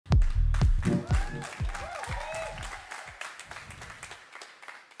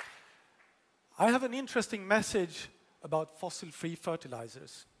I have an interesting message about fossil-free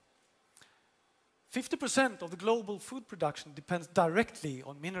fertilizers. 50% of the global food production depends directly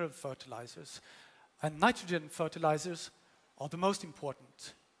on mineral fertilizers, and nitrogen fertilizers are the most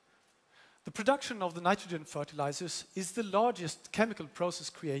important. The production of the nitrogen fertilizers is the largest chemical process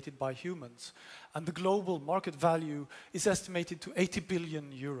created by humans, and the global market value is estimated to 80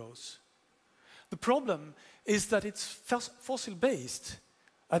 billion euros. The problem is that it's fossil-based,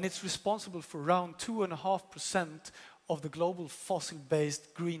 and it's responsible for around 2.5% of the global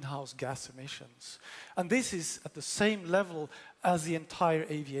fossil-based greenhouse gas emissions. And this is at the same level as the entire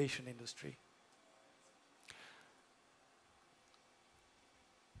aviation industry.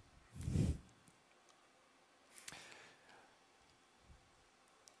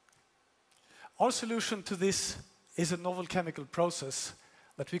 Our solution to this is a novel chemical process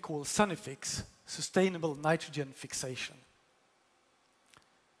that we call SUNIFIX, sustainable nitrogen fixation.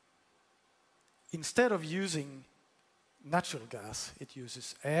 Instead of using natural gas, it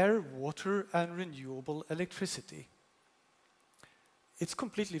uses air, water, and renewable electricity. It's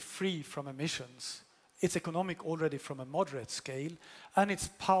completely free from emissions. It's economic already from a moderate scale, and it's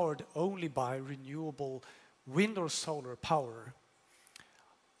powered only by renewable wind or solar power.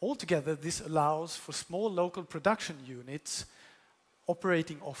 Altogether, this allows for small local production units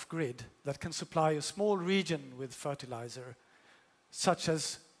operating off-grid that can supply a small region with fertilizer, such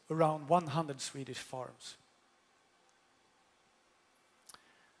as around 100 Swedish farms.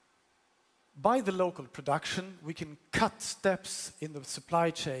 By the local production, we can cut steps in the supply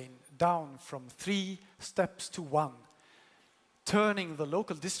chain down from 3 steps to 1, turning the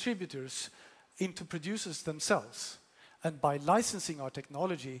local distributors into producers themselves. And by licensing our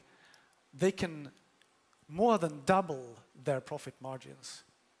technology, they can more than double their profit margins.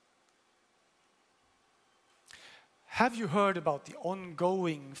 Have you heard about the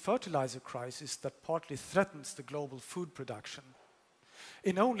ongoing fertilizer crisis that partly threatens the global food production?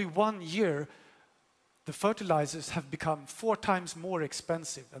 In only 1 year, the fertilizers have become 4 times more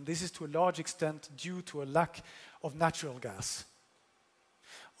expensive, and this is to a large extent due to a lack of natural gas.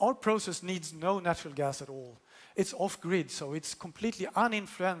 Our process needs no natural gas at all. It's off-grid, so it's completely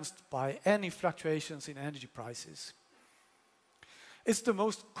uninfluenced by any fluctuations in energy prices. It's the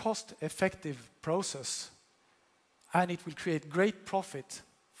most cost-effective process, and it will create great profit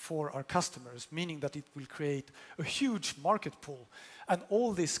for our customers, meaning that it will create a huge market pool, and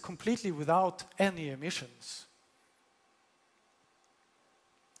all this completely without any emissions.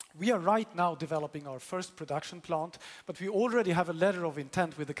 We are right now developing our first production plant, but we already have a letter of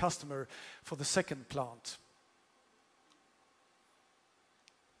intent with the customer for the second plant.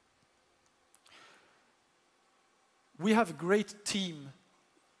 We have a great team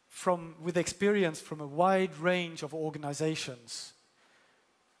with experience from a wide range of organizations,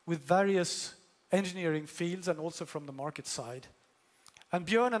 with various engineering fields and also from the market side. And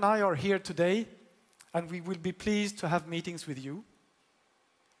Björn and I are here today, and we will be pleased to have meetings with you.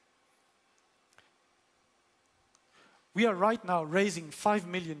 We are right now raising 5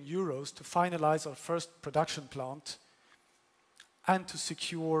 million euros to finalize our first production plant and to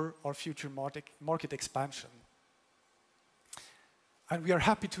secure our future market expansion. And we are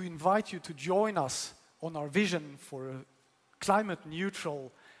happy to invite you to join us on our vision for a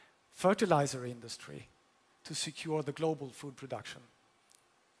climate-neutral fertilizer industry to secure the global food production.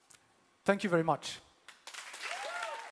 Thank you very much.